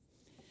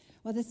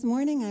Well, this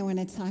morning I want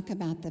to talk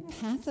about the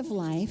path of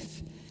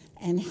life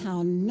and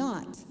how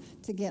not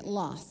to get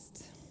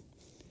lost.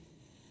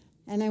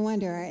 And I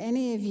wonder, are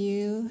any of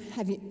you,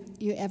 have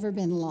you ever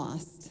been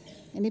lost?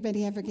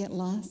 Anybody ever get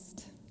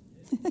lost?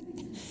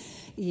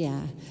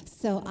 Yeah.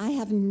 So I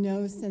have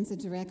no sense of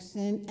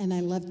direction, and I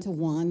love to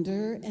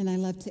wander, and I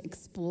love to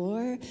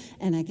explore,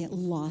 and I get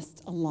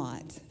lost a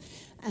lot.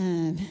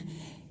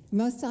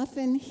 Most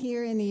often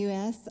here in the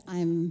U.S.,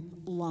 I'm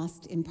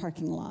lost in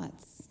parking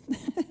lots.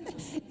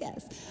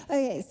 Yes.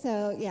 Okay,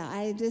 so yeah,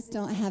 I just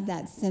don't have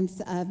that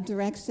sense of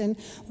direction.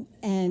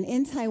 And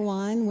in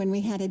Taiwan, when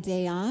we had a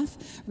day off,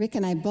 Rick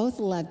and I both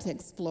loved to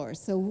explore.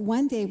 So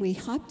one day we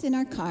hopped in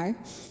our car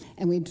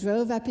and we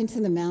drove up into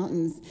the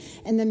mountains.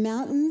 And the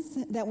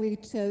mountains that we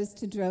chose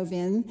to drive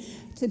in,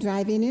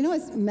 you know,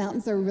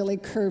 mountains are really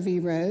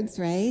curvy roads,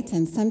 right?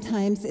 And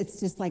sometimes it's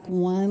just like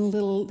one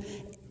little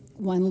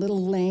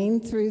lane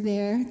through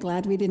there.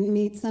 Glad we didn't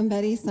meet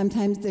somebody.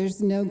 Sometimes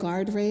there's no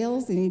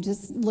guardrails and you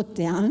just look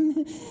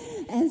down.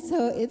 And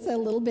so it's a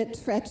little bit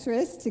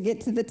treacherous to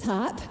get to the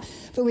top.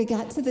 But we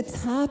got to the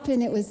top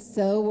and it was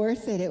so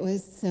worth it. It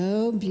was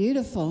so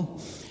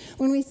beautiful.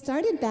 When we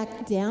started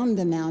back down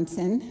the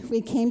mountain, we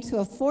came to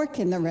a fork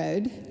in the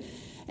road.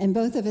 And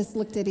both of us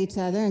looked at each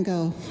other and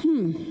go,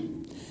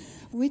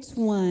 which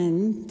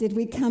one did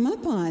we come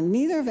up on?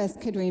 Neither of us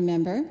could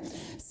remember.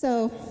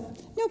 So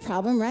no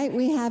problem, right?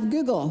 We have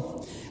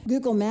Google.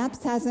 Google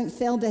Maps hasn't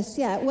failed us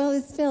yet. Well,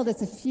 it's failed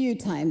us a few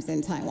times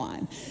in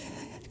Taiwan.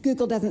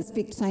 Google doesn't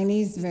speak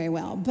Chinese very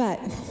well. But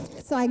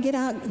so I get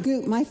out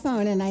my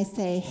phone and I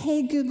say,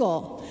 hey,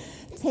 Google,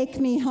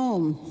 take me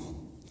home.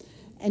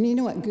 And you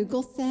know what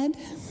Google said?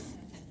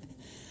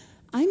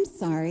 I'm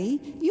sorry,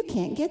 you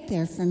can't get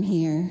there from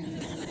here.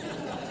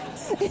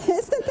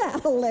 Isn't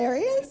that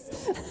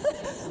hilarious?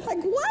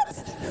 Like, what?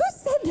 Who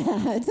said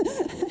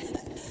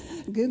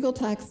that? Google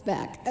talks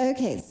back.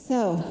 Okay,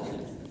 so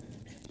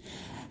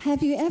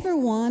have you ever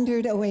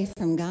wandered away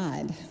from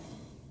God?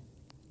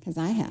 Because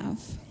I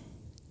have.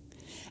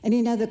 And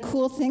you know the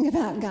cool thing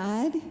about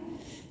God?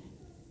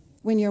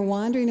 When you're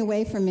wandering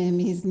away from Him,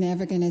 He's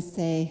never going to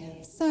say,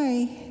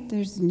 sorry,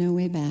 there's no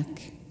way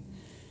back.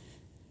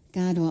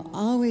 God will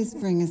always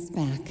bring us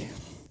back.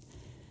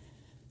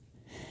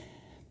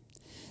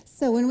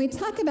 So when we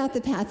talk about the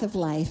path of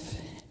life,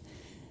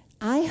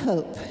 I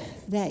hope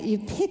that you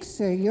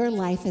picture your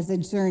life as a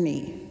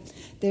journey.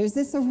 There's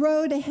this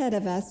road ahead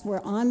of us.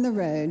 We're on the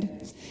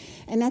road.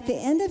 And at the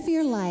end of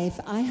your life,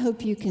 I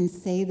hope you can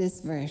say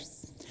this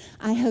verse.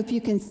 I hope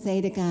you can say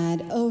to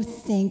God, oh,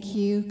 thank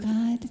you,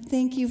 God.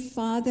 Thank you,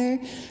 Father,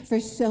 for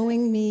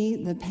showing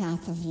me the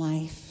path of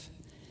life.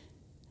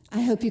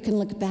 I hope you can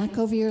look back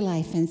over your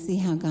life and see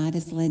how God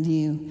has led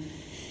you.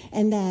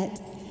 And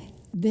that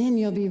then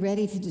you'll be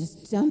ready to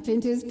just jump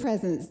into His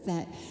presence,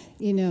 that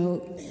you know,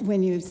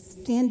 when you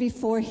stand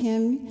before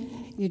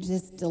Him, you're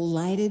just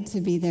delighted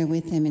to be there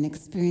with Him and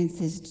experience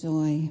His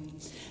joy.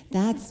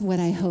 That's what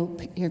I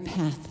hope your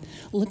path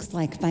looks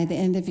like by the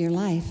end of your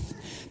life.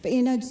 But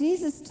you know,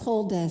 Jesus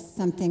told us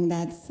something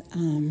that's,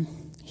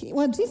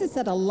 Jesus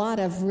said a lot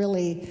of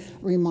really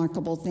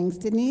remarkable things,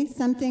 didn't He?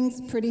 Some things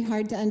pretty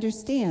hard to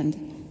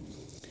understand.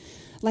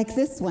 Like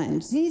this one,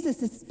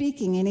 Jesus is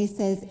speaking and He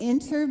says,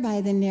 enter by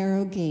the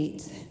narrow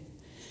gate.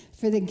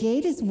 For the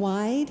gate is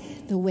wide,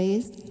 the way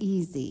is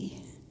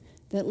easy,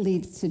 that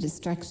leads to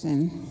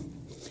destruction.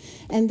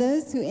 And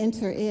those who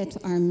enter it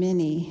are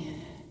many.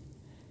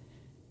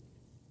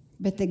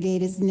 But the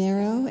gate is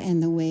narrow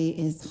and the way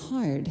is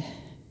hard,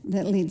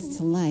 that leads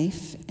to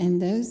life.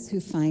 And those who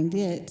find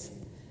it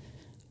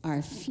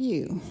are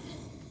few.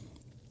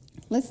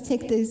 Let's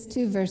take these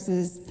two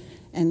verses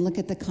and look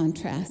at the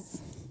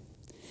contrast.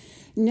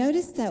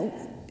 Notice that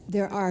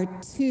there are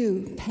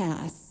two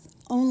paths,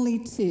 only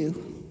two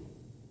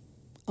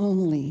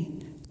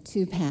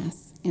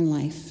paths in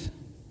life.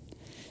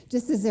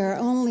 Just as there are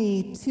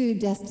only two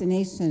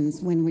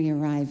destinations when we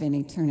arrive in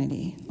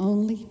eternity,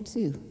 only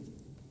two.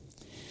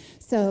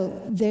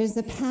 So there's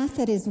a path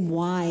that is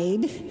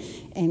wide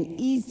and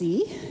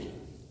easy,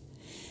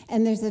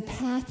 and there's a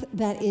path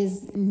that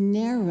is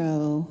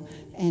narrow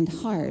and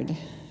hard.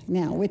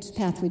 Now, which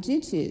path would you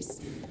choose?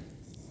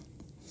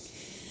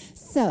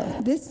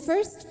 So this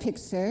first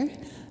picture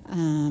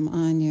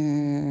on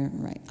your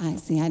right,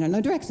 I don't know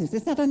directions.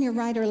 Is that on your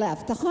right or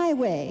left? The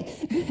highway.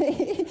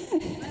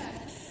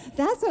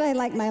 That's what I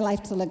like my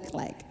life to look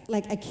like.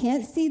 Like I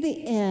can't see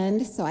the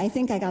end, so I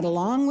think I got a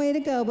long way to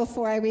go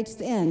before I reach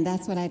the end.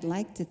 That's what I'd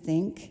like to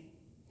think.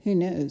 Who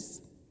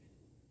knows?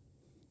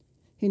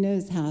 Who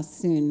knows how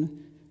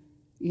soon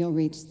you'll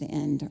reach the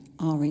end, or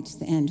I'll reach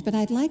the end. But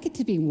I'd like it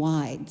to be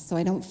wide so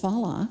I don't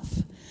fall off.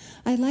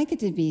 I'd like it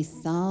to be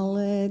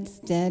solid,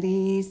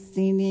 steady,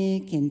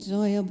 scenic,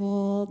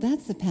 enjoyable.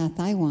 That's the path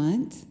I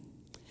want.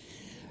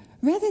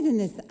 Rather than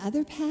this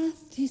other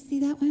path, do you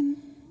see that one?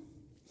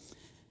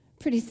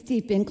 Pretty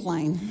steep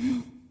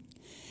incline.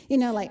 You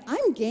know, like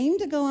I'm game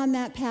to go on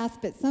that path,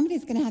 but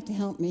somebody's going to have to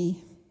help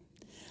me.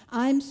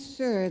 I'm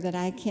sure that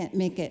I can't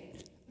make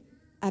it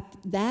up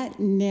that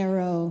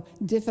narrow,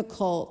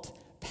 difficult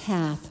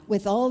path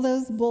with all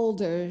those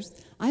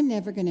boulders. I'm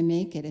never going to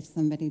make it if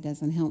somebody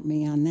doesn't help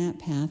me on that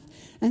path.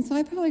 And so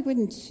I probably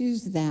wouldn't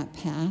choose that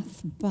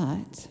path,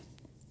 but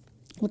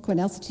look what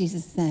else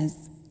Jesus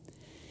says.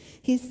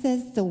 He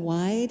says the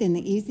wide and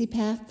the easy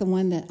path, the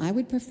one that I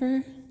would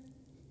prefer,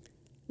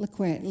 look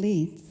where it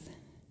leads.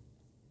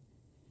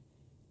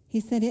 He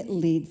said it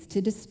leads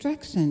to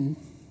destruction.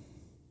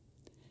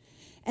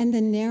 And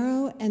the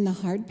narrow and the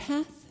hard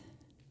path,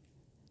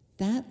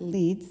 that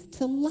leads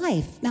to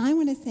life. Now I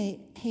want to say,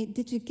 hey,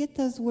 did you get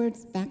those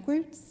words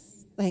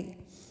backwards? Like,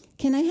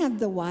 can I have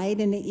the wide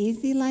and the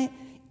easy life?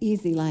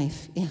 Easy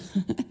life, yeah.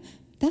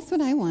 That's what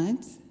I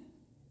want.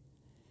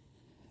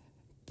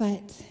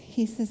 But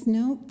he says,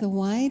 no, the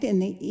wide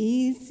and the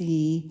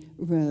easy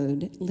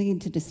road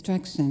lead to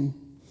destruction.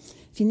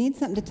 If you need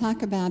something to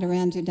talk about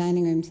around your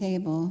dining room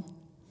table,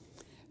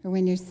 or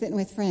when you're sitting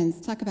with friends,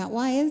 talk about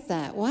why is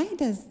that? Why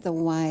does the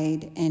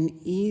wide and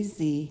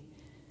easy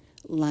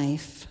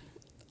life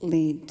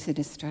lead to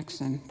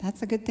destruction?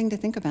 That's a good thing to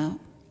think about.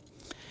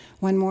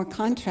 One more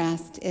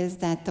contrast is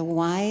that the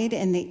wide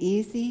and the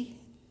easy,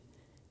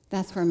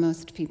 that's where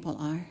most people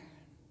are.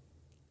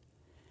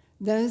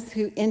 Those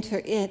who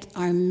enter it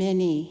are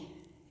many,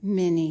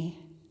 many.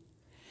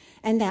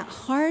 And that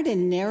hard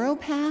and narrow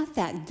path,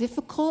 that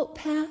difficult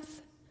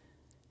path,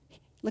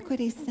 look what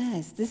he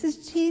says. This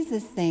is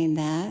Jesus saying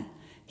that.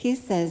 He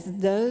says,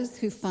 those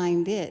who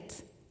find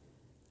it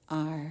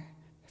are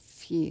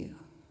few.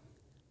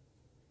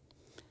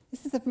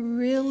 This is a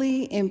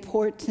really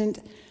important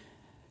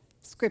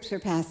scripture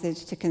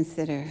passage to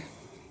consider.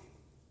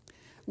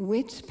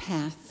 Which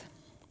path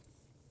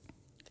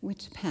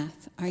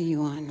are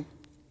you on?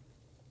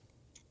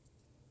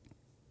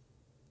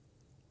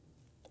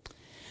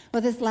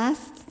 Well, this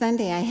last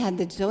Sunday, I had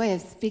the joy of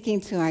speaking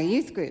to our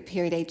youth group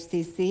here at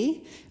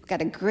HCC. We've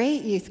got a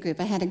great youth group.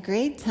 I had a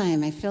great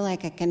time. I feel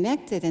like I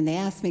connected, and they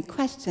asked me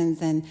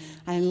questions, and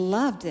I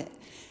loved it.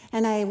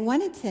 And I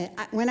wanted to,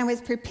 when I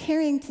was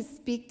preparing to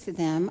speak to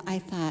them, I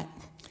thought,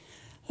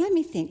 let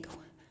me think.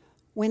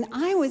 When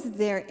I was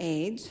their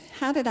age,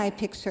 how did I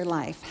picture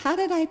life? How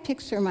did I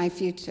picture my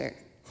future?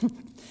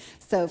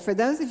 So for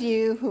those of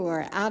you who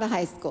are out of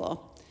high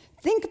school,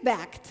 think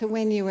back to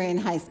when you were in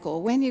high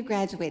school, when you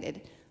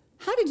graduated.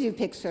 How did you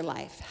picture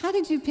life? How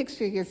did you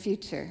picture your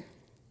future?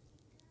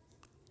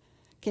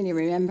 Can you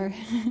remember?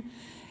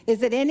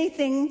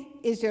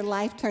 Is your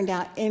life turned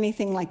out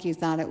anything like you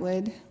thought it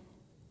would?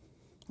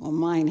 Well,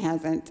 mine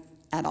hasn't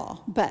at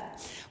all,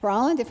 but we're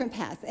all on different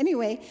paths.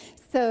 Anyway,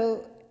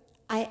 so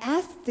I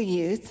asked the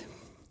youth,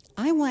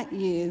 I want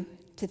you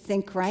to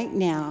think right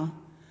now,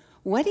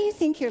 what do you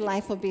think your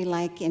life will be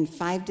like in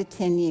 5 to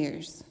 10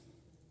 years?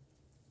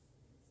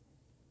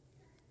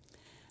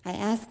 I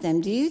asked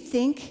them, do you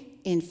think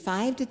in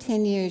 5 to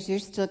 10 years you're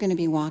still going to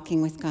be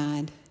walking with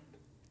God?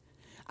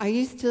 Are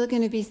you still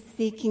going to be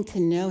seeking to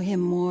know him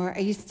more?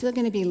 Are you still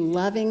going to be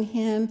loving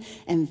him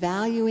and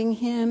valuing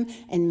him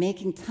and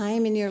making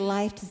time in your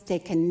life to stay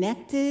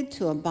connected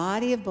to a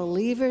body of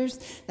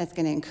believers that's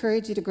going to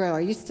encourage you to grow? Are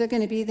you still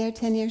going to be there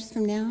 10 years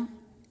from now?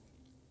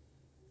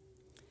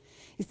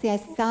 You see, I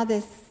saw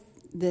this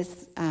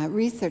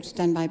research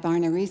done by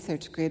Barna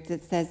Research Group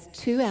that says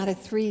 2 out of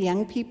 3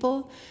 young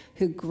people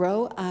who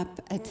grow up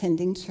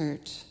attending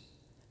church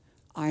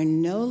are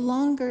no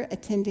longer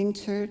attending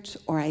church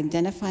or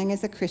identifying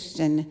as a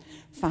Christian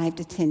 5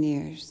 to 10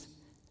 years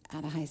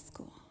out of high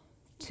school.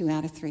 2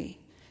 out of 3.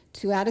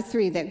 2 out of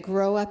 3 that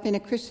grow up in a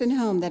Christian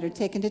home, that are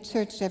taken to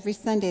church every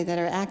Sunday, that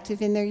are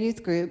active in their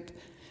youth group,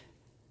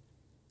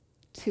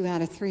 2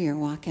 out of 3 are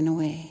walking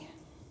away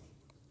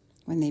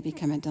when they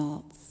become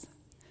adults.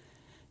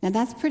 Now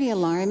that's pretty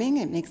alarming.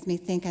 It makes me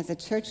think as a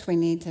church we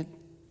need to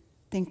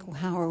think,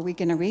 how are we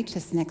going to reach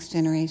this next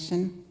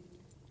generation?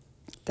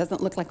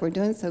 Doesn't look like we're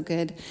doing so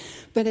good.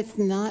 But it's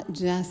not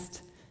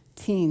just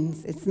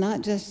teens. It's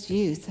not just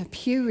youth. A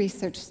Pew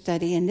Research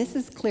study, and this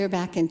is clear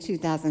back in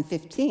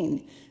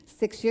 2015,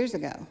 6 years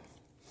ago.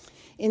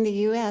 In the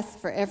U.S.,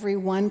 for every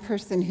 1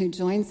 person who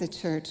joins a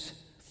church,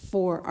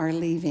 4 are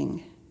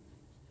leaving.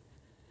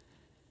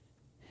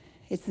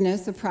 It's no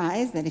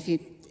surprise that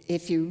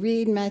if you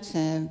read much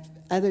of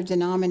other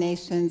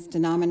denominations,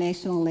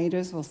 denominational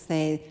leaders will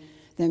say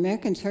the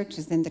American church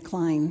is in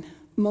decline.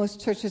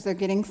 Most churches are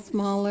getting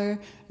smaller,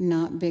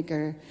 not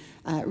bigger.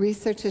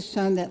 Research has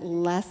shown that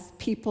less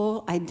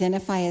people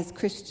identify as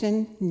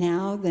Christian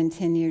now than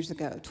 10 years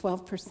ago,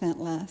 12%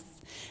 less.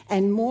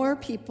 And more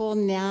people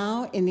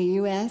now in the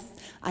U.S.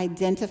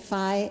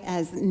 identify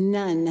as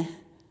none.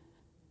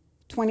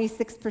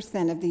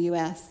 26% of the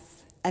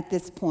U.S. at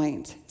this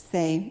point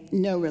say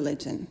no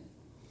religion.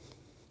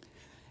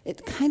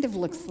 It kind of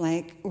looks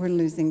like we're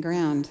losing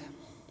ground.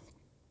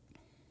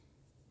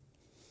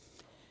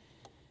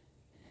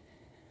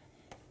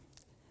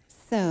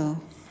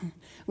 So,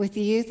 with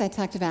the youth, I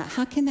talked about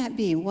how can that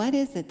be? What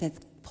is it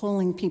that's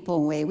pulling people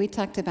away? We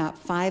talked about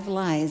 5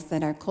 lies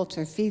that our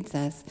culture feeds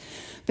us.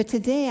 But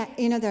today,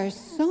 there are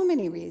so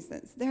many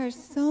reasons. There are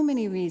so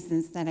many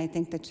reasons that I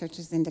think the church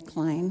is in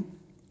decline.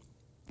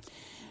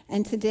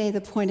 And today,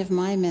 the point of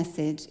my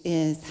message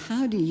is,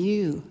 how do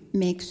you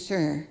make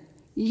sure,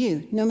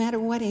 no matter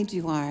what age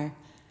you are,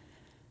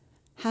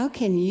 how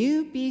can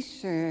you be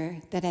sure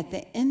that at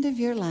the end of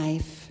your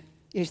life,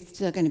 you're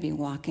still going to be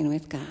walking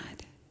with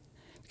God?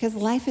 Because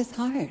life is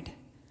hard.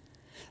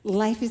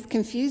 Life is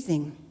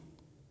confusing.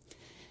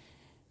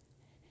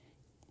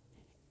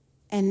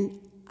 And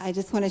I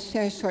just want to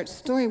share a short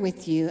story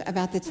with you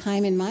about the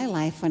time in my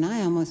life when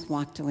I almost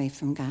walked away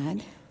from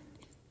God.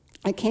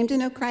 I came to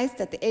know Christ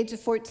at the age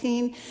of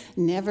 14,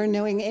 never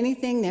knowing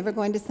anything, never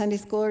going to Sunday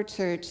school or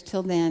church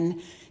till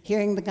then,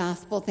 hearing the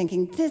gospel,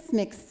 thinking, this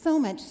makes so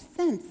much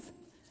sense.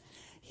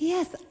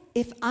 Yes,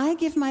 if I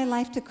give my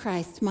life to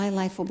Christ, my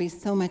life will be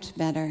so much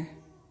better.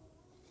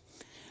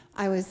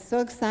 I was so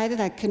excited,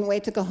 I couldn't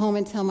wait to go home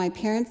and tell my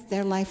parents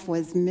their life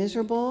was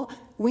miserable.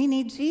 We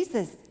need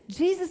Jesus.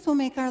 Jesus will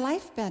make our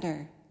life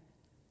better.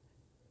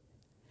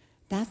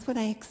 That's what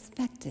I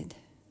expected.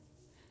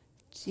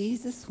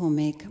 Jesus will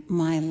make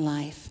my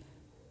life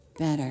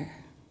better.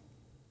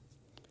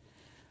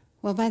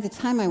 Well, by the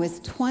time I was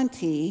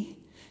 20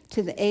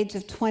 to the age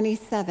of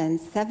 27,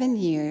 7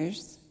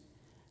 years,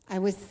 I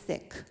was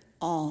sick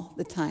all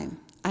the time.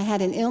 I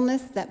had an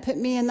illness that put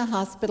me in the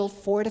hospital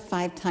 4 to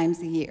 5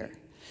 times a year.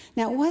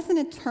 Now, it wasn't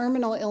a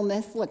terminal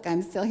illness. Look,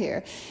 I'm still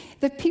here.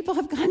 The people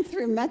have gone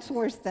through much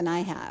worse than I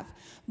have.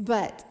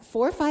 But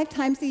 4 or 5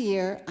 times a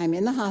year, I'm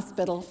in the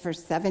hospital for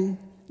 7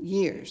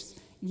 years.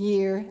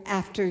 Year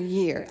after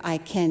year, I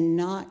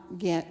cannot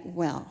get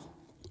well.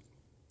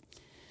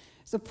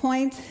 So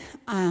point,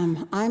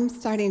 I'm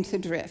starting to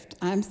drift.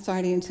 I'm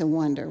starting to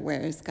wonder,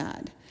 where is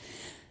God?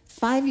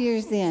 5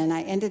 years in,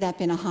 I ended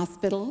up in a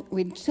hospital.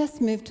 We'd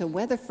just moved to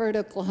Weatherford,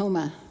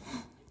 Oklahoma.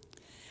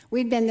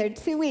 We'd been there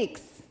 2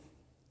 weeks,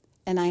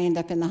 and I end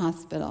up in the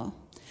hospital.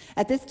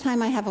 At this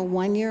time, I have a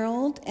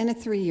 1-year-old and a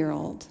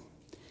 3-year-old.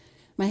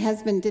 My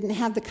husband didn't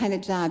have the kind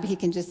of job he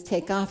can just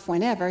take off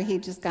whenever. He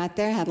just got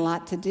there, had a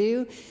lot to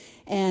do.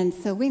 And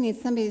so we need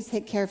somebody to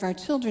take care of our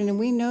children, and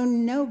we know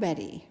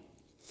nobody.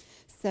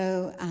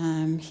 So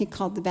he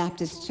called the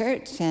Baptist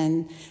church,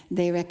 and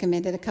they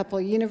recommended a couple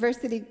of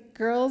university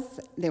girls.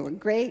 They were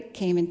great,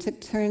 came and took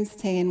turns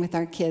staying with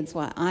our kids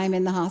while I'm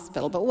in the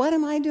hospital. But what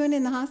am I doing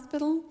in the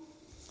hospital?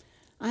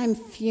 I'm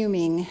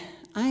fuming.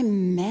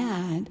 I'm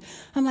mad.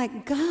 I'm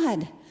like,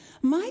 God,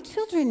 my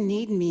children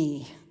need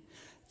me.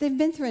 They've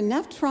been through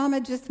enough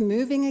trauma just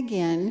moving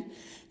again.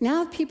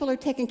 Now people are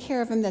taking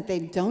care of them that they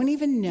don't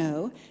even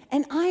know,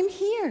 and I'm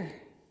here.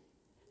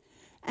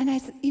 And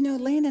I,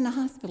 laying in a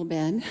hospital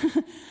bed,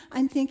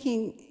 I'm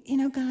thinking,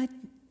 God,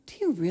 do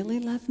you really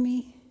love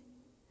me?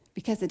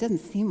 Because it doesn't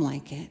seem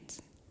like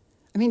it.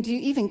 I mean, do you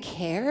even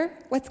care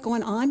what's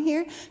going on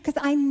here? Because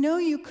I know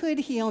you could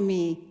heal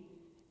me.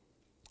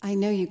 I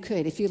know you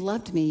could. If you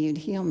loved me, you'd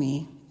heal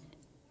me.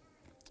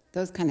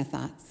 Those kind of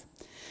thoughts.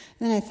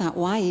 Then I thought,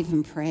 why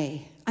even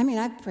pray? I mean,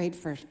 I've prayed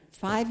for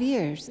 5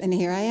 years, and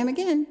here I am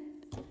again.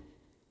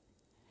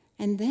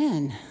 And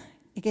then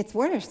it gets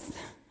worse.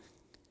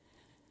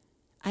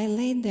 I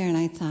laid there and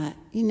I thought,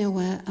 you know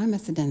what? I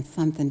must have done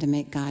something to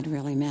make God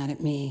really mad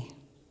at me.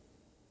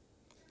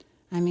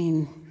 I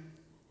mean,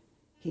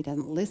 he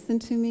doesn't listen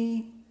to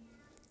me.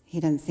 He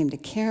doesn't seem to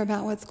care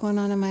about what's going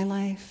on in my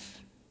life.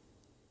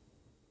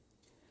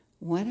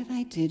 What did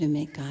I do to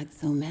make God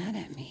so mad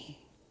at me?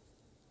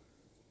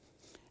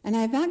 And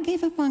I about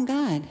gave up on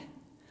God.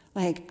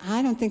 Like,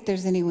 I don't think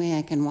there's any way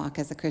I can walk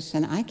as a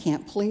Christian. I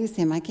can't please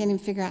him. I can't even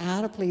figure out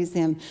how to please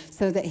him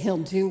so that he'll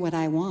do what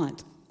I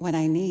want, what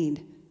I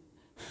need.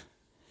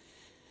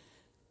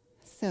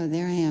 So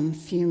there I am,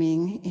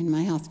 fuming in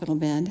my hospital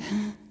bed.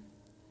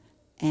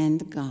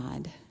 And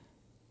God,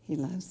 he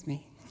loves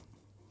me.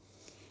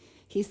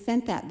 He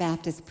sent that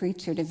Baptist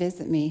preacher to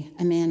visit me,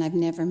 a man I've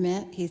never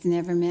met. He's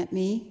never met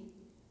me.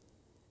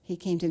 He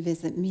came to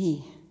visit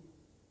me.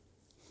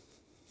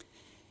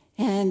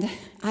 And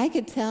I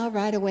could tell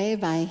right away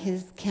by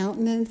his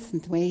countenance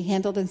and the way he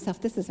handled himself,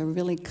 this is a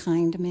really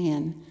kind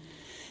man.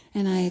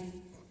 And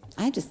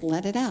I just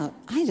let it out.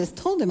 I just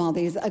told him all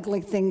these ugly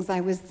things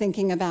I was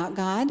thinking about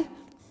God.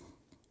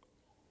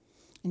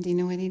 And do you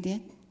know what he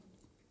did?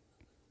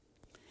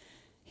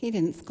 He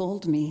didn't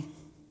scold me.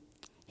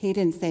 He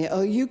didn't say,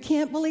 oh, you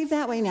can't believe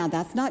that way now.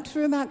 That's not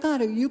true about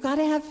God. Or you got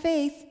to have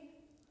faith.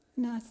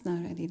 No, that's not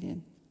what he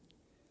did.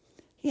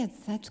 He had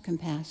such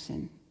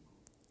compassion.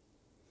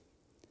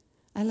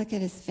 I look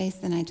at his face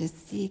and I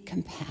just see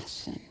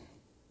compassion.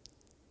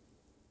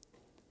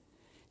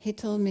 He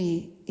told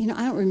me, I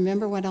don't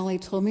remember what all he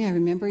told me. I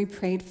remember he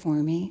prayed for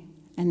me,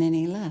 and then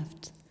he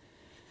left.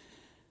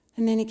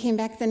 And then he came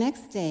back the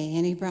next day,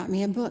 and he brought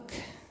me a book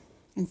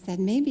and said,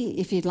 maybe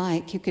if you'd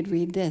like, you could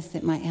read this.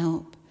 It might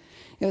help.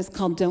 It was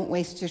called Don't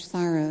Waste Your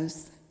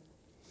Sorrows.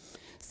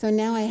 So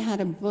now I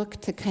had a book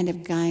to kind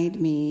of guide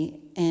me,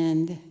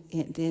 and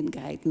it did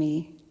guide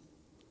me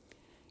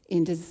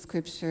into the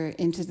scripture,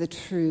 into the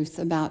truth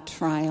about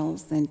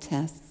trials and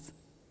tests.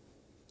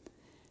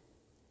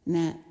 And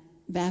that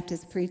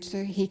Baptist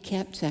preacher, he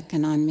kept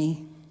checking on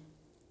me.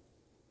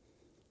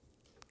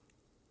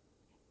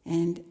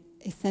 And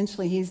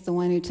essentially, he's the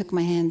one who took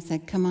my hand and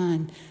said, come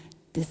on,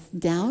 this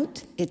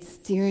doubt, it's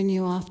steering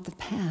you off the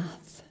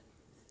path.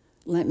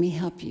 Let me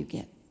help you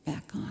get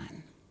back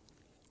on.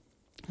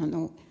 I don't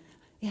know.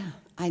 Yeah,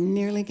 I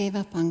nearly gave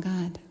up on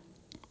God.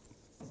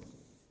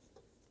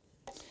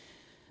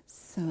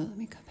 So let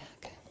me go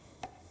back.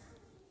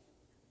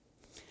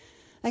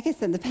 Like I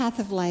said, the path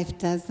of life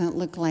doesn't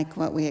look like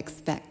what we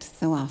expect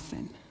so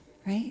often,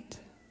 right?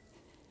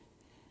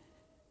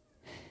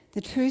 The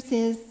truth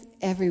is,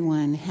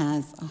 everyone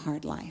has a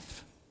hard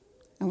life.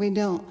 And we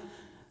don't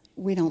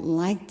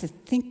like to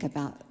think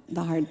about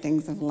the hard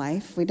things of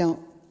life. We don't.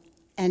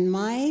 And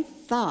my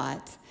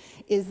thought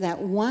is that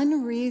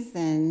one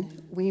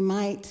reason we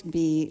might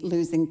be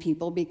losing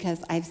people,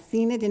 because I've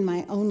seen it in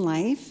my own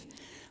life,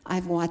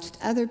 I've watched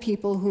other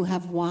people who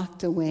have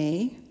walked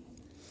away.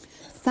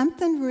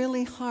 Something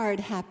really hard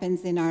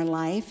happens in our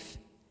life.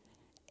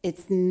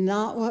 It's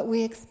not what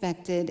we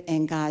expected,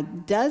 and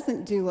God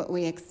doesn't do what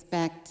we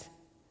expect,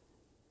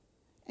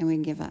 and we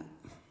give up.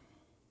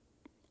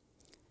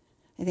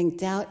 I think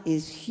doubt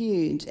is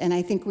huge, and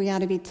I think we ought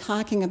to be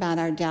talking about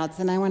our doubts.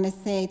 And I want to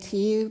say to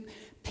you,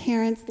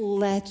 parents,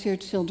 let your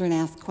children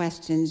ask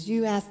questions.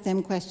 You ask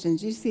them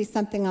questions. You see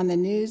something on the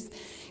news,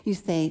 you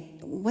say,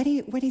 what do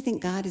you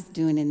think God is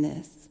doing in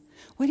this?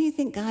 What do you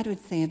think God would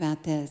say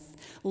about this?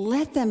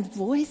 Let them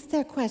voice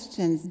their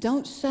questions.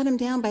 Don't shut them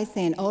down by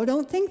saying, oh,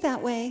 don't think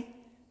that way.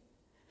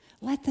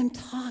 Let them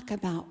talk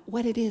about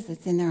what it is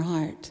that's in their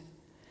heart.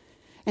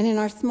 And in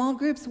our small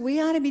groups,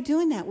 we ought to be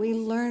doing that. We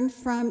learn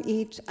from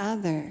each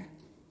other.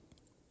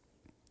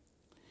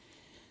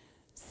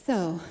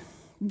 So,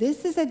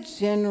 this is a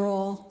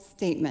general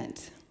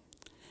statement.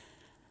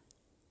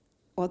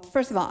 Well,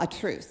 first of all, a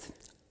truth.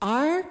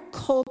 Our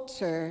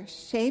culture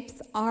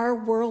shapes our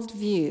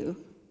worldview,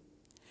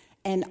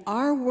 and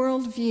our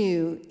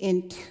worldview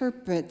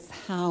interprets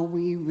how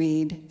we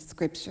read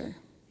Scripture.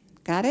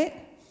 Got it?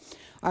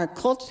 Our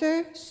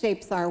culture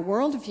shapes our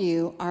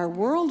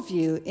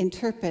worldview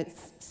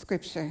interprets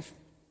Scripture.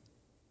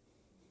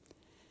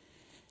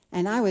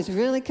 And I was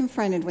really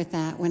confronted with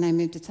that when I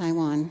moved to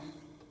Taiwan.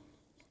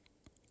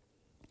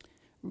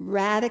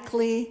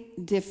 Radically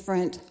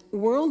different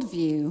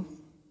worldview,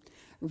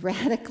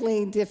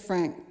 radically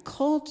different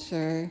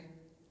culture.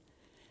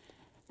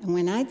 And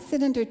when I'd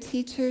sit under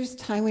teachers,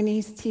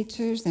 Taiwanese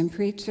teachers and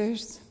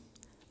preachers,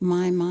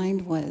 my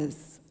mind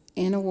was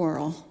in a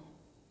whirl.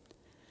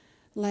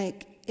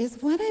 Like, is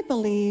what I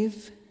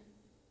believe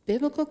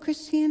biblical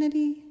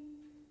Christianity,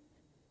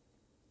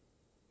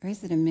 or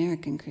is it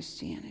American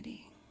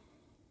Christianity?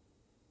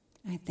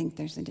 I think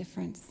there's a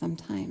difference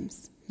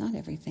sometimes, not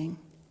everything.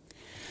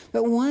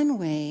 But one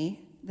way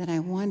that I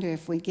wonder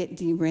if we get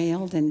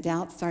derailed and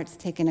doubt starts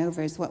taking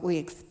over is what we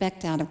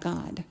expect out of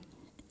God.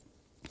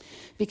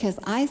 Because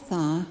I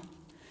saw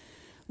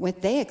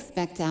what they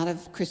expect out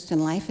of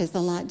Christian life is a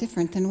lot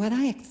different than what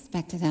I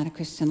expected out of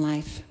Christian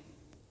life.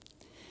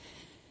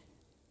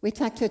 We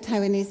talked to a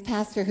Taiwanese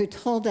pastor who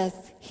told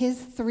us his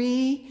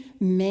 3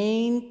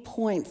 main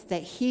points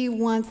that he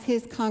wants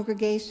his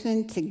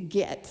congregation to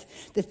get.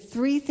 The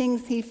 3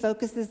 things he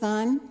focuses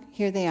on,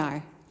 here they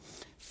are.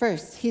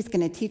 First, he's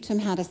going to teach them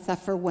how to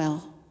suffer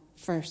well.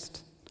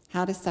 First,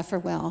 how to suffer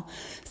well.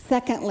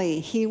 Secondly,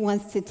 he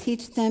wants to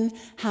teach them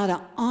how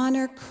to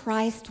honor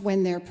Christ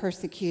when they're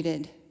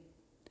persecuted.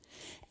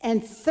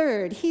 And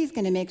third, he's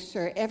going to make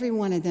sure every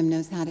one of them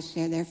knows how to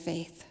share their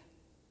faith.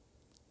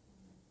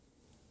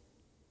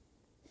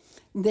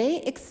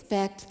 They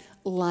expect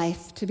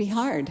life to be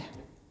hard.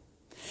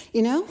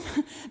 You know,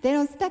 they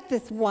don't expect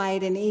this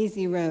wide and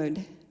easy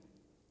road.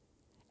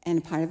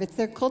 And part of it's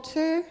their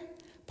culture,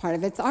 part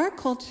of it's our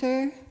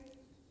culture.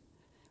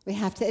 We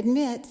have to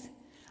admit,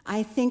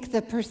 I think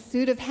the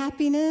pursuit of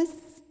happiness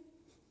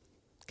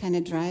kind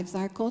of drives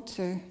our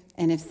culture.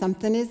 And if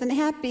something isn't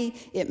happy,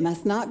 it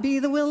must not be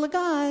the will of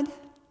God.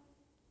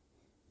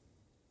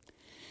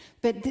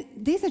 But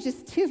these are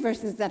just 2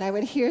 verses that I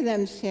would hear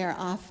them share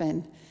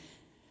often.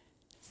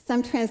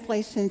 Some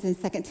translations in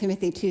 2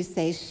 Timothy 2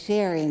 say,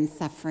 share in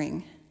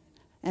suffering.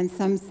 And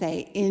some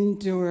say,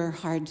 endure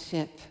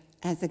hardship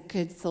as a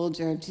good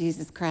soldier of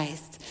Jesus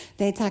Christ.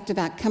 They talked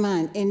about, come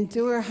on,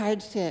 endure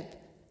hardship.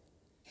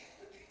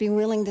 Be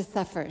willing to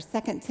suffer.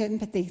 2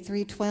 Timothy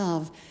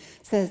 3:12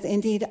 says,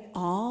 indeed,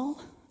 all,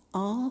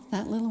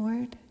 that little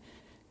word,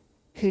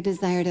 who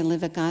desire to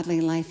live a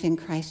godly life in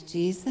Christ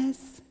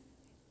Jesus,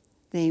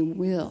 they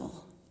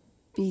will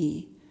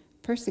be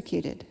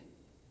persecuted.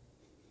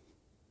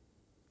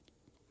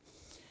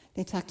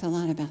 They talked a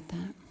lot about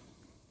that.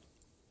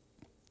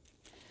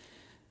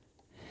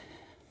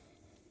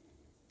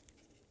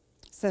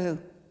 So,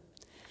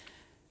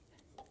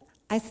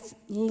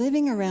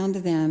 living around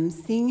them,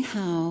 seeing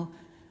how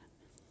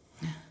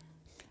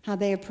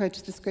they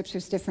approach the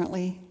Scriptures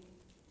differently,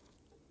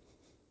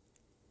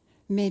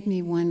 made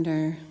me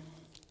wonder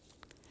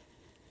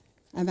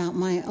about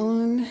my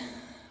own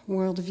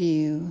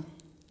worldview.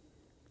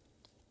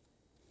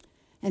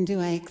 And do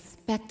I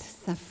expect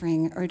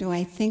suffering, or do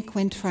I think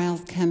when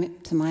trials come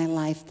to my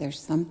life, there's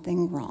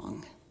something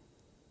wrong?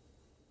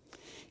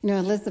 You know,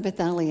 Elizabeth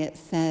Elliot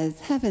says,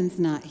 heaven's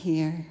not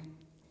here.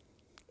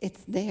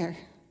 It's there.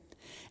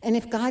 And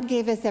if God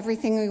gave us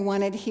everything we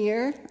wanted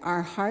here,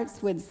 our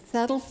hearts would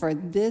settle for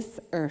this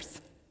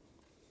earth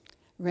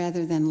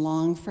rather than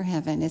long for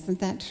heaven. Isn't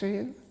that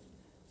true?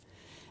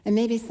 And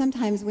maybe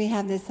sometimes we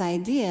have this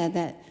idea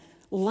that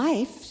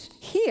life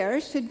here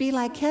should be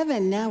like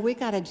heaven. Now we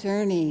got a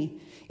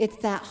journey. It's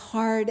that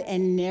hard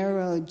and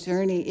narrow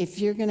journey. If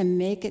you're going to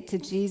make it to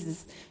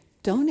Jesus,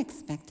 don't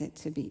expect it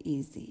to be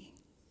easy.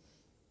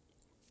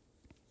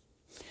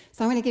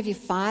 So I'm going to give you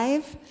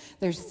 5,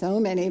 there's so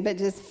many, but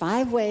just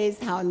 5 ways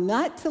how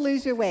not to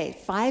lose your way,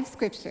 5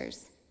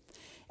 scriptures.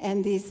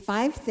 And these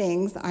 5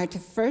 things are to,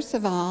 first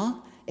of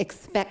all,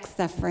 expect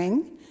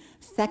suffering.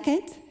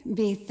 Second,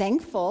 be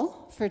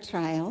thankful for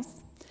trials.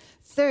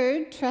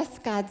 Third,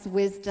 trust God's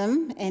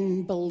wisdom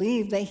and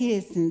believe that He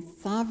is in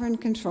sovereign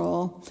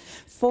control.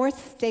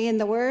 Fourth, stay in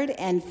the Word.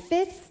 And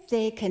fifth,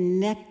 stay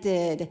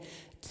connected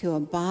to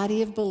a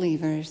body of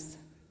believers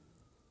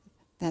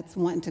that's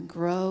wanting to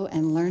grow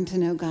and learn to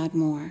know God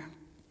more.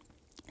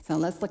 So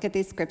let's look at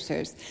these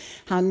scriptures.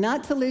 How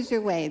not to lose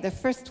your way. The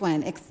first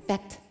one,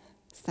 expect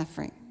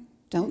suffering.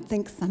 Don't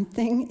think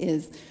something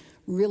is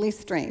really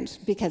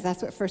strange, because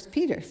that's what 1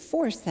 Peter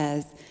 4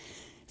 says.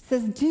 It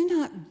says, do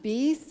not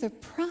be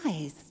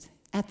surprised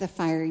at the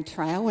fiery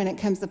trial when it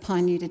comes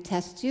upon you to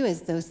test you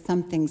as though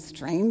something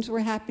strange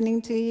were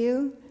happening to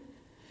you.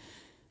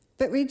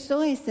 But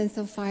rejoice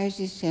insofar as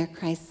you share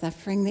Christ's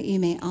suffering, that you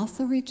may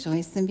also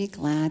rejoice and be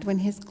glad when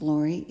His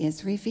glory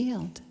is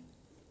revealed.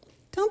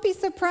 Don't be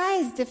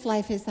surprised if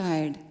life is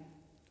hard.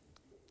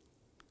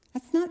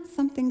 That's not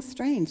something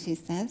strange, he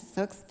says,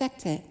 so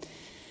expect it.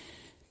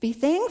 Be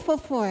thankful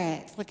for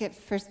it. Look at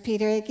 1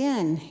 Peter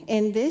again.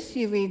 In this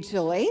you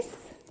rejoice.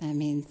 That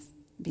means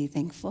be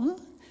thankful.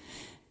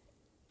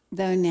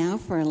 Though now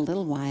for a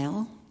little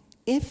while,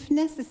 if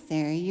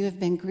necessary, you have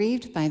been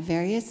grieved by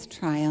various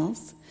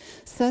trials,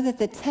 so that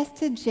the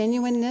tested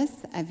genuineness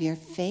of your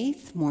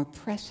faith, more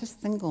precious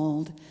than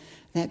gold,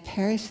 that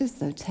perishes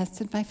though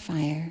tested by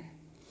fire,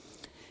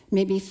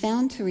 may be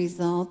found to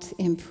result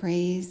in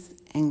praise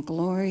and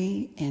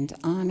glory and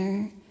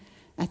honor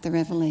at the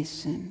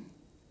revelation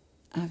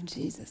of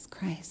Jesus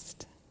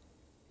Christ.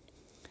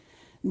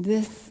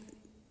 These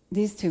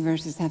 2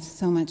 verses have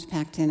so much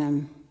packed in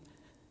them.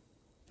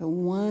 But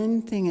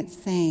one thing it's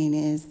saying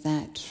is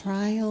that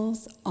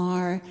trials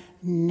are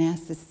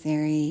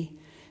necessary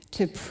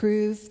to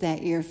prove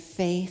that your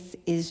faith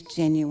is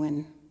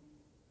genuine.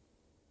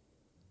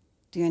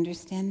 Do you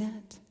understand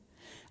that?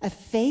 A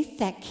faith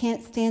that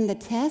can't stand the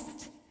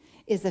test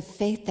is a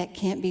faith that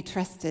can't be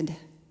trusted.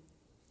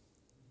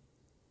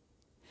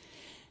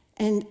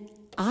 And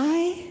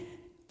I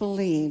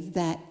believe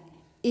that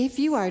if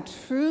you are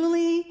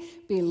truly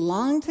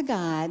belong to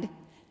God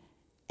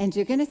and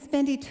you're going to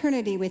spend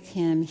eternity with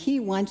Him, He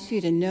wants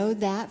you to know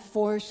that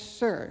for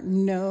sure,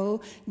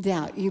 no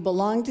doubt. You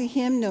belong to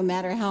Him no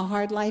matter how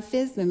hard life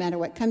is, no matter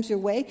what comes your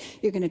way.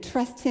 You're going to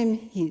trust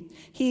Him.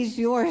 He's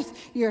yours,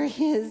 you're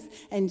His,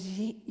 and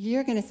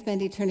you're going to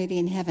spend eternity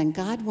in heaven.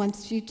 God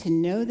wants you to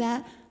know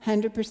that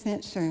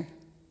 100% sure.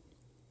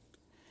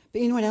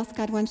 But you know what else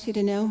God wants you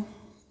to know?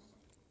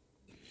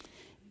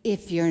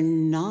 If you're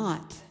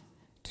not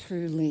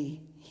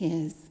truly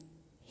His,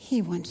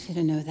 He wants you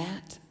to know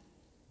that.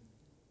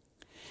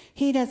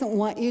 He doesn't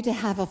want you to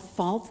have a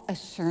false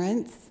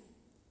assurance.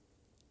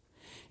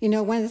 You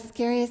know, one of the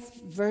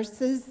scariest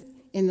verses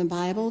in the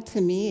Bible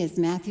to me is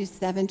Matthew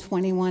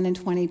 7:21 and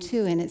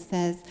 22, and it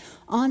says,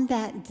 on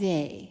that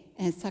day,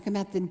 and it's talking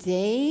about the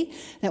day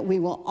that we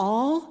will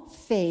all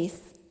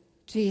face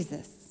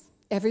Jesus.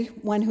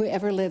 Everyone who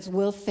ever lives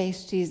will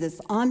face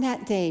Jesus. On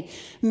that day,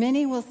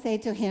 many will say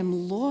to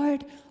Him,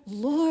 Lord,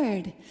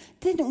 Lord,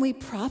 didn't we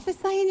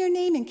prophesy in your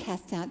name and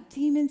cast out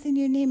demons in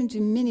your name and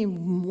do many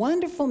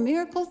wonderful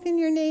miracles in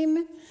your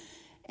name?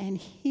 And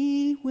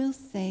He will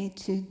say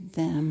to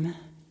them,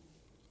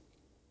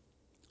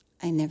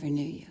 I never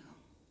knew you.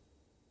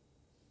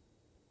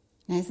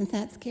 Now, isn't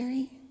that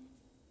scary?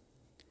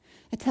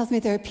 It tells me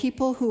there are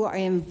people who are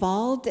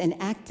involved and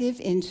active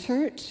in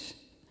church,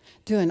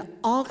 doing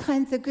all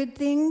kinds of good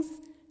things,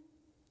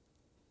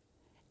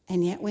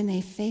 and yet when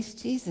they face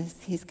Jesus,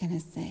 He's going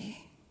to say,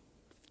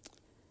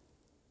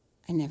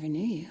 I never knew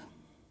you.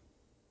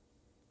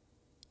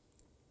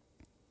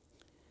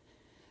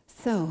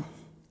 So,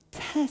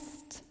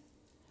 test,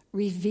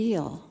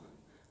 reveal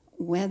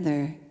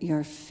whether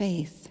your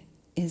faith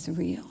is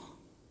real.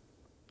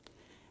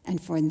 And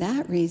for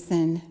that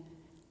reason,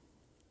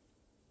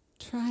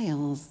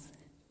 trials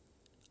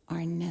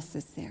are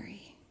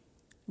necessary.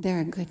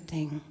 They're a good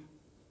thing.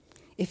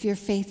 If your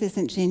faith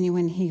isn't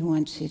genuine, He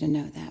wants you to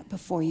know that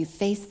before you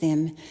face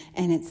Him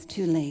and it's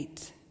too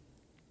late.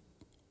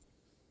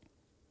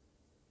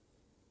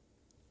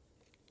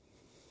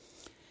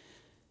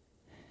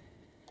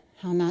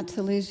 How not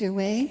to lose your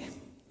way?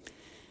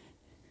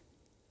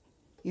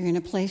 You're in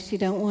a place you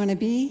don't want to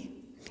be.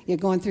 You're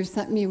going through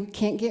something you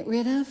can't get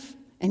rid of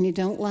and you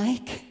don't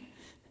like.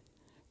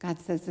 God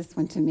says this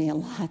one to me a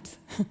lot.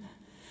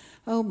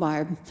 Oh,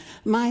 Barb,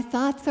 my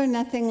thoughts are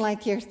nothing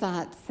like your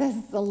thoughts, says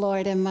the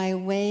Lord, and my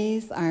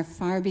ways are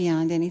far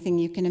beyond anything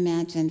you can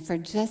imagine. For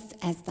just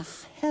as the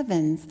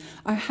heavens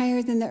are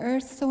higher than the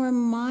earth, so are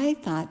my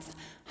thoughts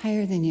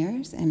higher than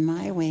yours, and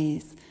my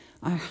ways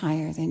are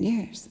higher than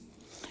yours.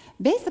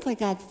 Basically,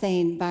 God's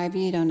saying, Barb,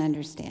 you don't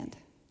understand.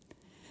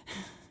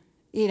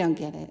 You don't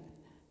get it.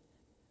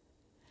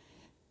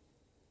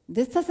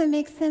 This doesn't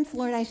make sense,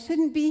 Lord. I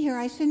shouldn't be here.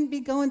 I shouldn't be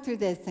going through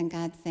this. And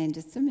God's saying,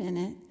 just a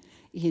minute.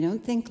 You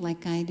don't think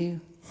like I do.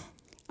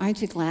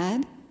 Aren't you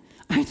glad?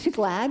 Aren't you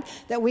glad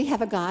that we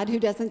have a God who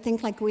doesn't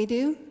think like we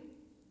do?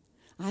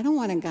 I don't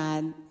want a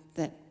God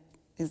that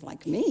is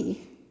like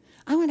me.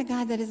 I want a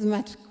God that is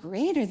much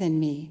greater than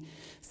me.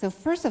 So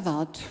first of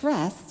all,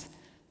 trust.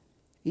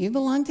 You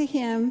belong to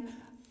him.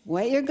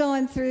 What you're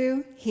going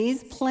through,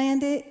 he's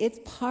planned it. It's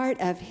part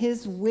of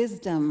his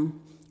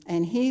wisdom,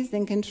 and he's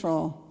in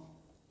control.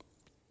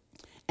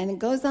 And it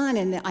goes on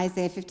in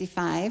Isaiah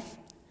 55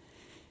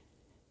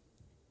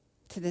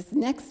 to this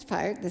next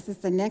part. This is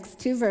the next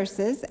 2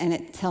 verses, and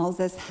it tells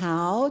us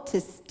how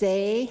to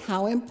stay,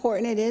 how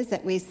important it is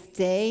that we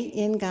stay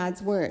in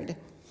God's word.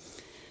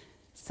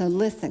 So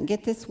listen,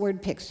 get this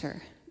word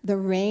picture. The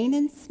rain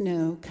and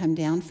snow come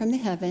down from the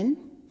heaven.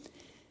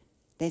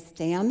 They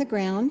stay on the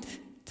ground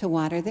to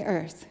water the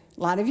earth.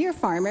 A lot of you are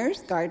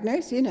farmers,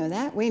 gardeners, you know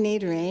that. We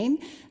need rain,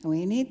 and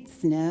we need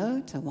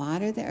snow to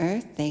water the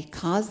earth. They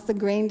cause the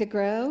grain to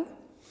grow,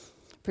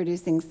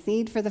 producing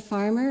seed for the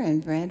farmer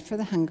and bread for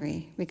the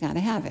hungry. We got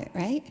to have it,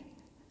 right?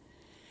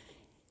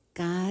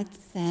 God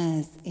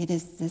says it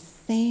is the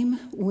same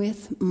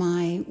with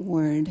my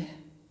word.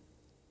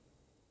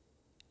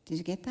 Did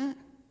you get that?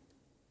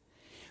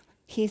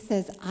 He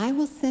says, I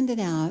will send it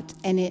out,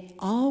 and it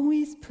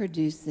always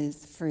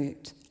produces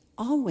fruit.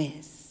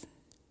 Always.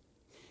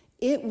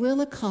 It will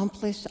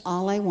accomplish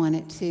all I want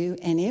it to,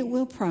 and it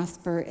will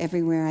prosper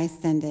everywhere I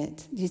send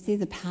it. Do you see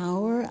the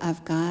power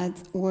of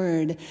God's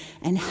word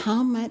and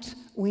how much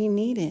we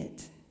need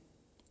it?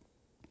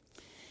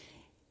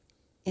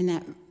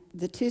 In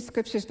the 2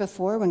 scriptures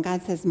before, when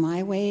God says,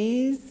 my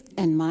ways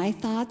and my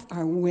thoughts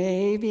are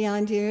way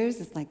beyond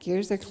yours, it's like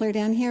yours are clear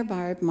down here,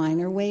 Barb, mine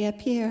are way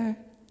up here.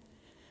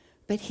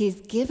 But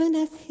he's given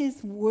us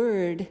his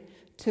word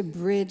to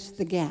bridge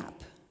the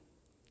gap.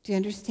 Do you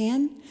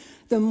understand?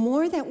 The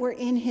more that we're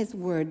in his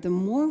word, the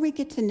more we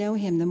get to know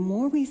him, the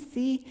more we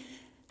see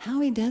how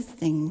he does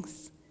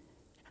things,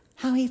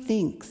 how he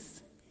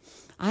thinks.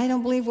 I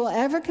don't believe we'll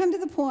ever come to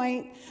the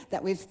point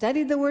that we've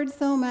studied the word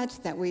so much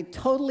that we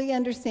totally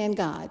understand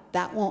God.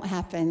 That won't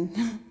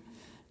happen.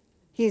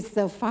 He's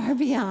so far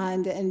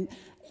beyond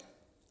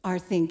our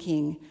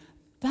thinking.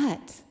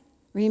 But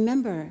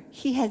remember,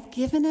 he has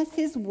given us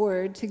his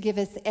word to give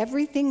us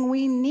everything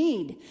we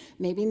need.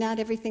 Maybe not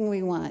everything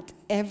we want,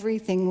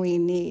 everything we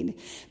need.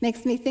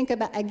 Makes me think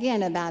about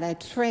a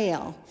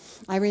trail.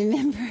 I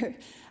remember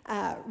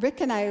Rick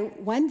and I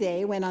one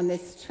day went on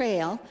this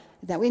trail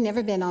that we'd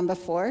never been on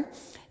before,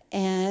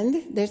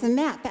 and there's a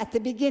map at the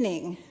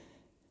beginning.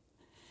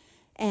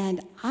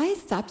 And I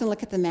stopped and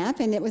looked at the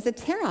map, and it was a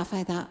tear-off.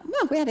 I thought,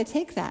 well, we ought to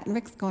take that. And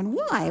Rick's going,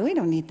 why? We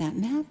don't need that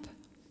map.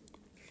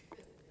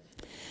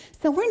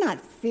 So we're not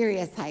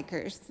serious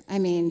hikers. I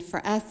mean, for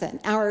us, an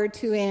hour or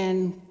 2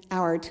 in,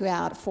 hour or 2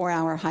 out,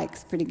 4-hour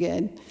hike's pretty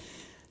good.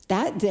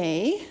 That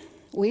day,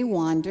 we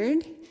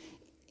wandered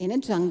in a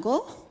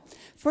jungle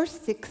for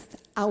 6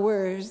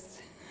 hours.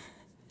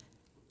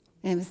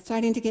 And it was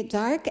starting to get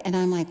dark, and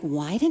I'm like,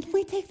 why didn't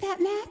we take that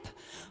map?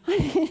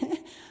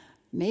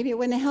 Maybe it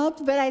wouldn't have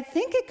helped, but I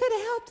think it could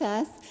have helped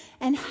us.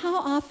 And how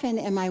often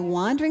am I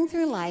wandering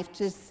through life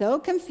just so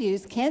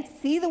confused, can't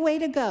see the way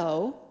to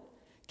go,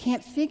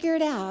 can't figure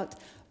it out,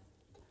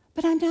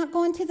 but I'm not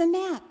going to the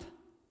map.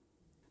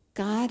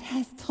 God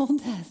has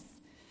told us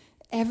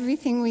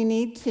everything we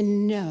need to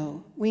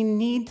know. We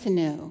need to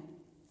know.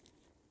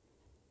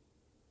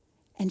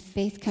 And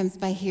faith comes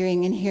by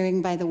hearing, and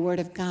hearing by the word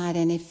of God.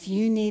 And if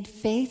you need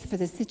faith for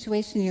the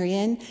situation you're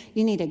in,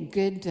 you need a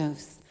good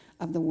dose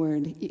of the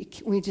word.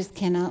 We just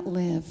cannot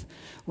live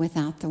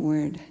without the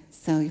word.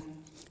 So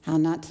how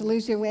not to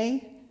lose your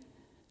way?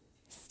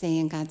 Stay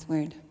in God's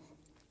word.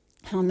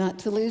 How not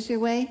to lose your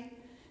way?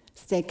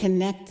 Stay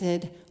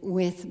connected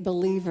with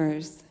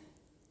believers.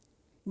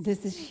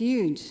 This is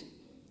huge.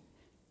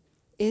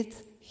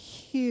 It's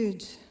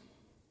huge.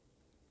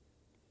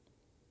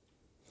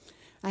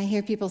 I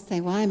hear people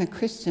say, well, I'm a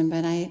Christian,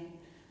 but I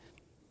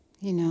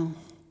don't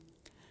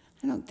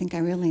think I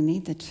really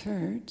need the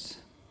church.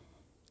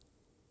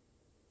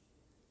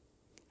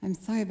 I'm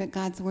sorry, but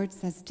God's word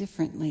says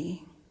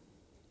differently.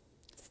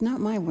 It's not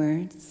my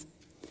words.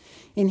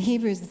 In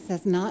Hebrews, it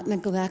says, not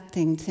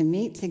neglecting to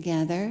meet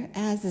together,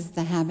 as is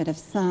the habit of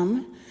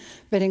some,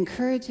 but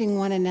encouraging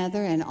one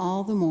another, and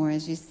all the more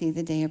as you see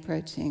the day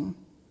approaching.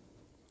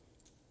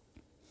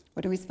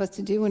 What are we supposed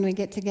to do when we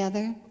get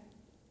together?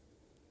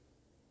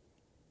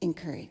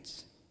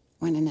 Encourage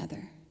one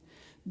another.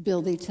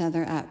 Build each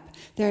other up.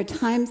 There are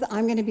times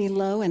I'm going to be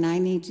low and I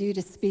need you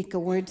to speak a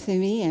word to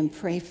me and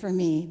pray for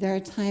me. There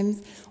are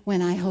times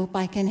when I hope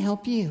I can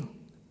help you.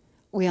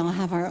 We all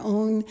have our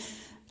own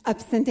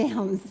ups and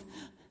downs.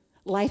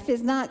 Life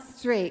is not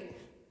straight.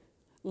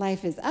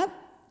 Life is up,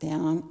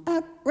 down,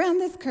 up,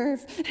 round this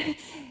curve.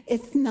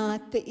 It's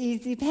not the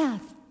easy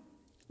path.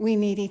 We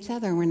need each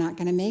other. We're not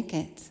going to make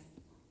it.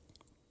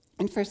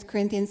 In 1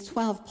 Corinthians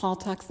 12, Paul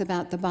talks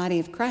about the body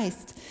of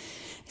Christ.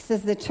 He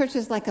says the church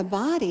is like a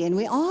body, and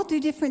we all do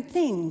different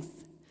things.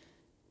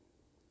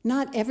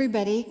 Not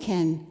everybody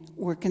can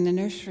work in the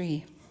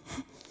nursery.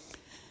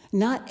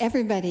 Not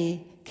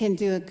everybody can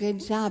do a good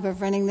job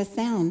of running the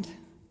sound.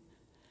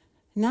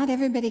 Not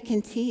everybody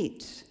can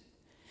teach.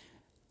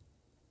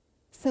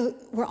 So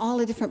we're all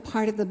a different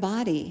part of the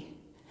body.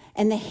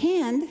 And the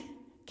hand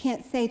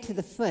can't say to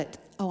the foot,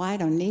 oh, I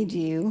don't need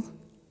you.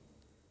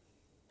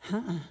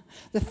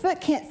 The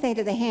foot can't say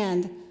to the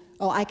hand,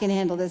 oh, I can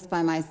handle this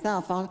by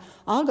myself.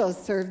 I'll go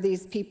serve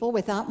these people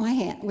without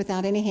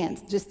any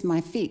hands, just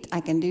my feet.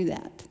 I can do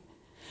that.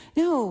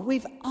 No,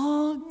 we've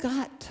all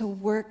got to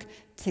work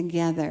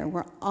together.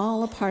 We're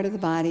all a part of the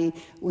body.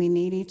 We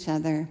need each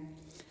other.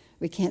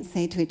 We can't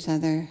say to each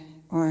other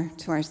or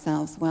to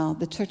ourselves, well,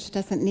 the church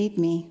doesn't need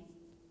me.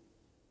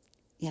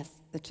 Yes,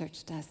 the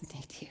church does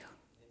need you.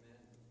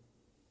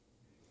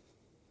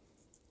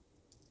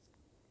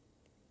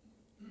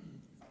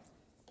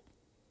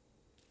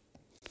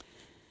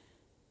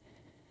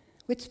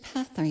 Which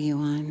path are you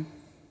on?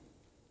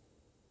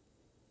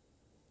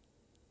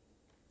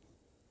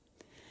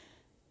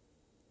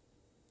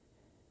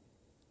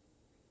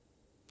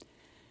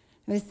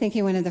 I was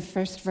thinking one of the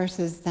first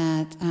verses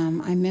that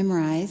I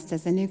memorized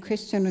as a new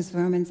Christian was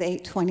Romans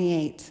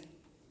 8:28. It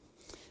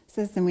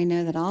says, and we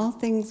know that all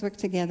things work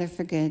together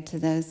for good to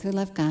those who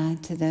love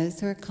God, to those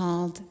who are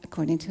called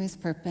according to his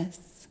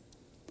purpose.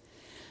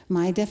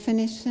 My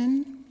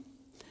definition,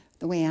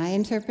 the way I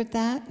interpret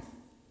that,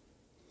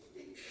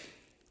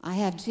 I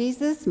have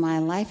Jesus, my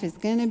life is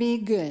going to be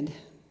good.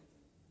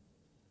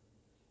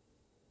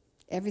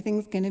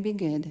 Everything's going to be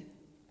good.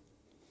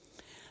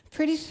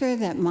 Pretty sure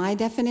that my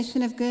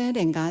definition of good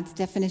and God's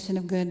definition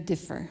of good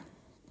differ.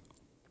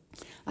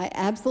 I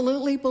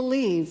absolutely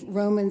believe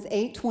Romans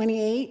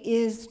 8:28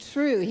 is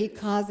true. He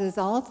causes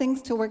all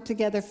things to work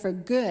together for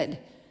good.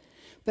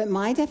 But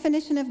my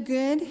definition of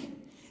good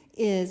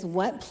is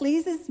what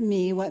pleases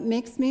me, what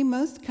makes me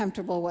most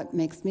comfortable, what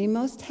makes me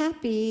most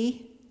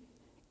happy.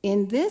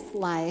 In this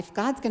life,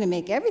 God's going to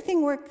make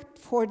everything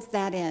work towards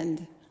that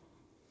end.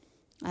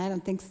 I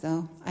don't think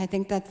so. I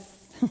think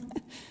that's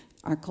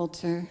our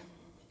culture.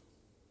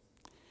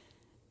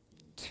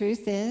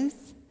 Truth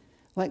is,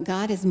 what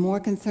God is more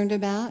concerned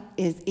about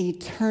is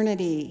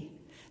eternity.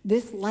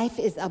 This life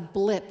is a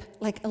blip,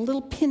 like a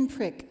little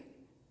pinprick,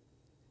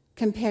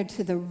 compared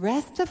to the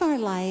rest of our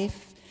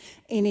life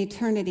in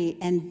eternity.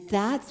 And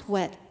that's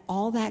what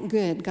all that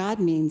good God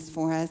means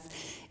for us,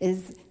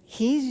 is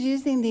he's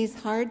using these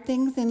hard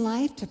things in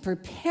life to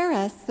prepare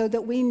us so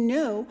that we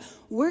know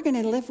we're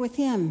going to live with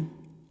him.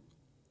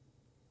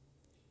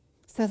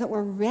 So that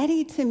we're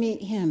ready to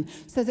meet him,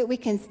 so that we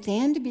can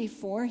stand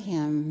before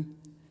him.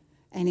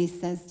 And he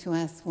says to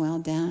us, well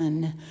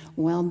done,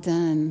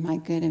 my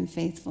good and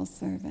faithful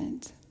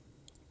servant.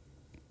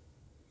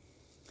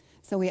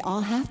 So we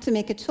all have to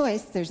make a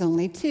choice. There's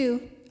only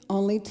two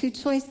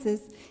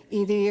choices.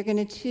 Either you're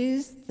going to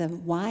choose the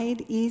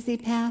wide, easy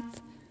path,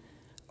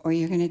 or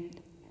you're going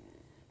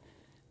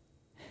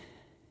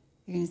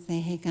to say,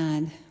 hey,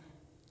 God,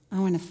 I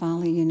want to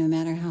follow you no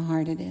matter how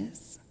hard it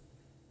is.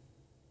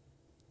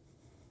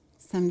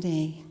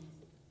 Someday,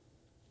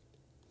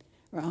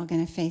 we're all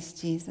going to face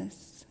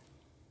Jesus.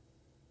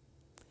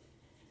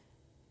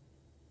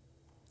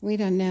 We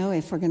don't know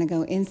if we're going to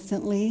go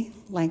instantly,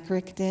 like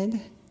Rick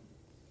did,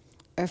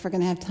 or if we're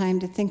going to have time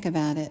to think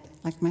about it,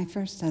 like my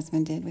first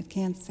husband did with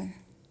cancer.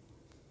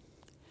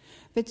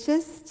 But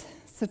just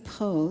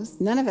suppose,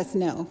 none of us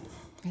know,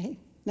 right?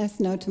 None of us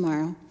know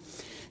tomorrow.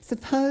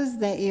 Suppose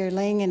that you're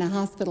laying in a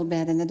hospital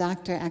bed and the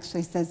doctor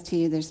actually says to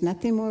you, there's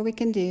nothing more we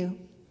can do.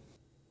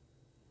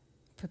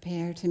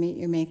 Prepare to meet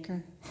your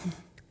Maker.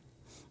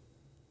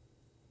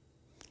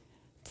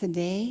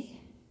 Today,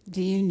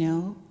 do you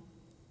know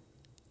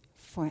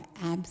for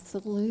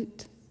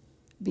absolute,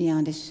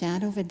 beyond a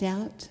shadow of a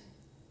doubt,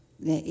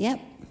 that, yep,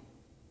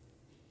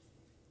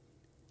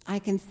 I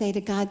can say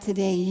to God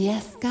today,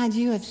 yes, God,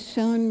 you have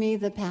shown me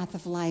the path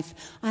of life.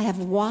 I have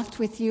walked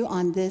with you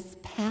on this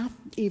path,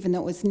 even though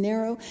it was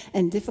narrow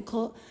and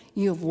difficult.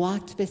 You have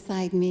walked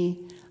beside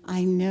me.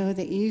 I know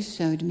that you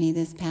showed me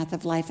this path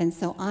of life, and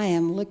so I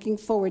am looking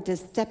forward to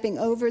stepping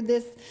over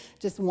this,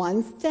 just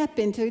one step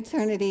into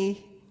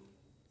eternity.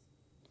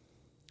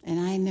 And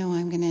I know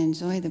I'm going to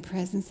enjoy the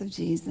presence of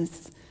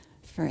Jesus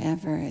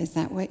forever. Is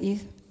that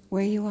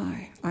where you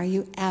are? Are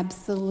you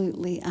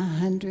absolutely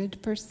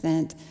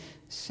 100%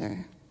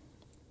 sure?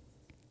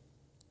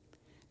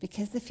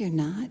 Because if you're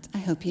not, I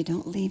hope you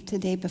don't leave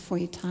today before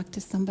you talk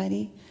to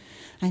somebody.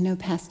 I know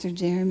Pastor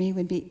Jeremy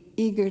would be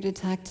eager to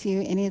talk to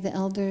you. Any of the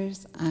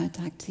elders,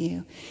 talk to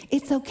you.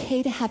 It's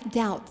okay to have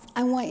doubts.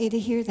 I want you to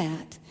hear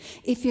that.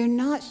 If you're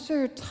not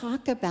sure,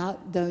 talk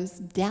about those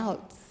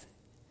doubts.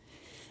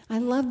 I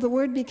love the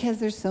word because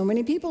there's so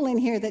many people in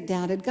here that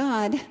doubted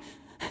God.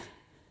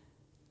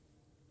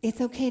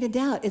 It's okay to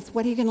doubt. It's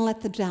what are you going to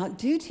let the doubt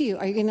do to you?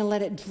 Are you going to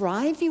let it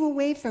drive you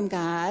away from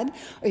God?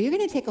 Or are you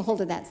going to take a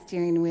hold of that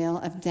steering wheel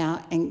of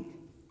doubt and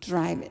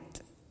drive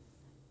it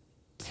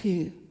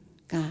to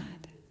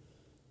God?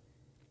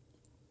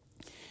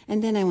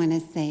 And then I want to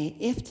say,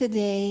 if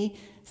today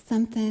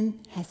something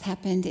has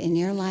happened in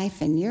your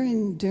life and you're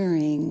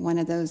enduring one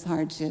of those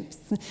hardships,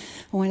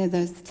 one of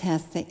those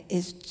tests that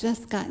has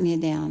just gotten you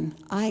down,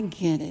 I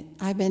get it.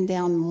 I've been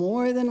down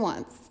more than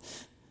once.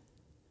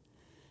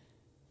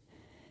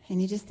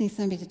 And you just need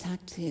somebody to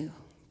talk to.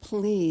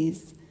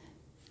 Please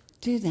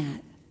do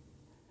that.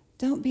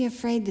 Don't be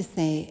afraid to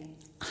say,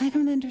 I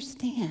don't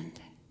understand.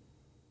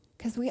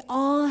 Because we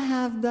all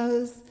have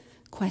those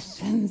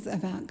questions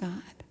about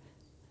God.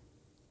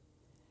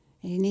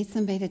 And you need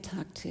somebody to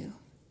talk to.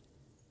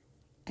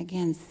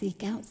 Again,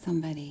 seek out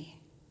somebody.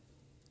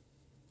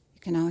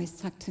 You can always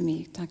talk to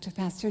me. Talk to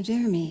Pastor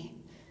Jeremy.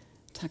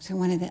 Talk to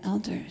one of the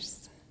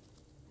elders.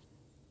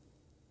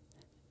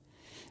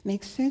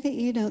 Make sure that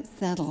you don't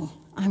settle.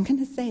 I'm going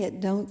to say it,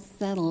 don't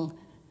settle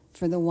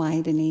for the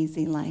wide and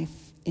easy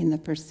life in the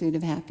pursuit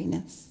of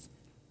happiness.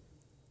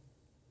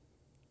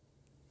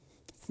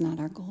 It's not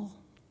our goal.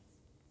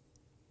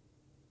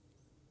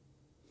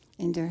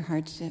 Endure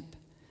hardship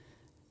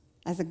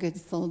as a good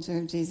soldier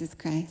of Jesus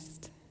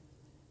Christ.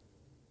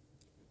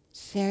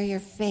 Share your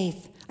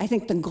faith. I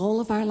think the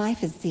goal of our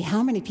life is to see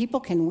how many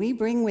people can we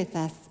bring with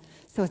us.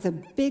 So it's a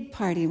big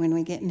party when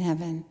we get in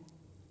heaven.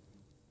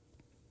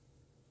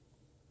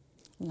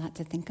 A lot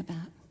to think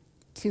about.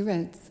 2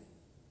 roads,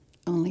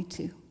 only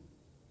 2.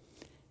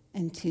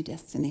 And 2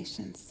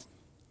 destinations.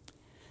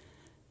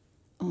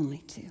 Only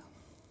 2.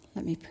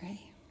 Let me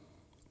pray.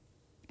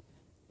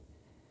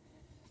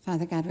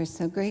 Father God, we're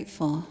so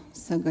grateful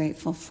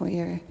for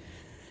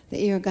that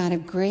you're a God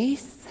of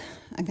grace,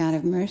 a God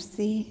of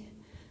mercy,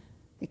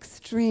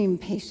 extreme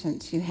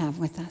patience you have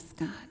with us,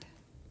 God.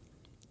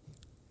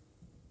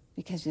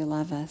 Because you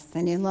love us,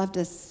 and you loved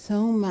us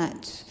so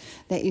much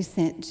that you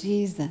sent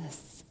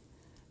Jesus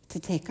to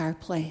take our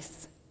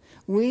place.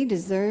 We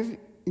deserve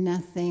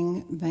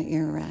nothing but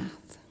your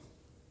wrath.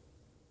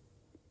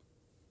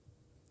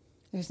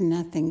 There's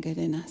nothing good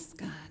in us,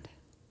 God.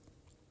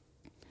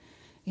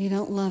 You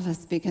don't love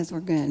us because we're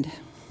good.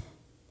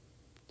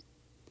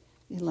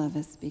 You love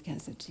us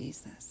because of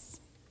Jesus.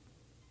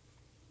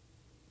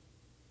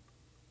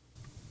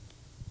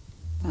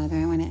 Father,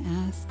 I want to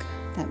ask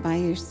that by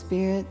your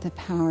Spirit, the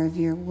power of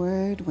your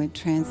word would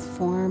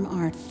transform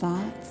our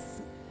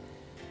thoughts,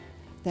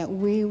 that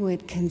we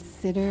would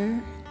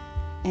consider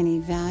and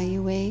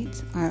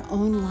evaluate our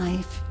own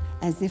life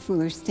as if we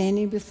were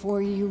standing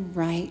before you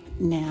right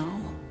now.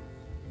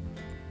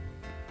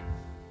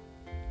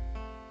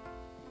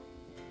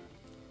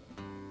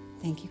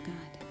 Thank you,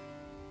 God.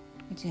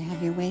 Would you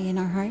have your way in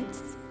our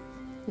hearts?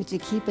 Would you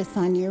keep us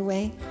on your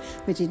way?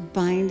 Would you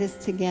bind us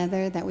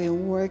together, that we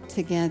work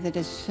together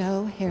to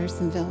show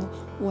Harrisonville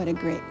what a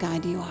great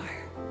God you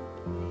are?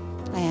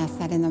 I ask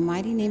that in the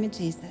mighty name of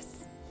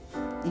Jesus.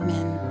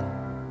 Amen.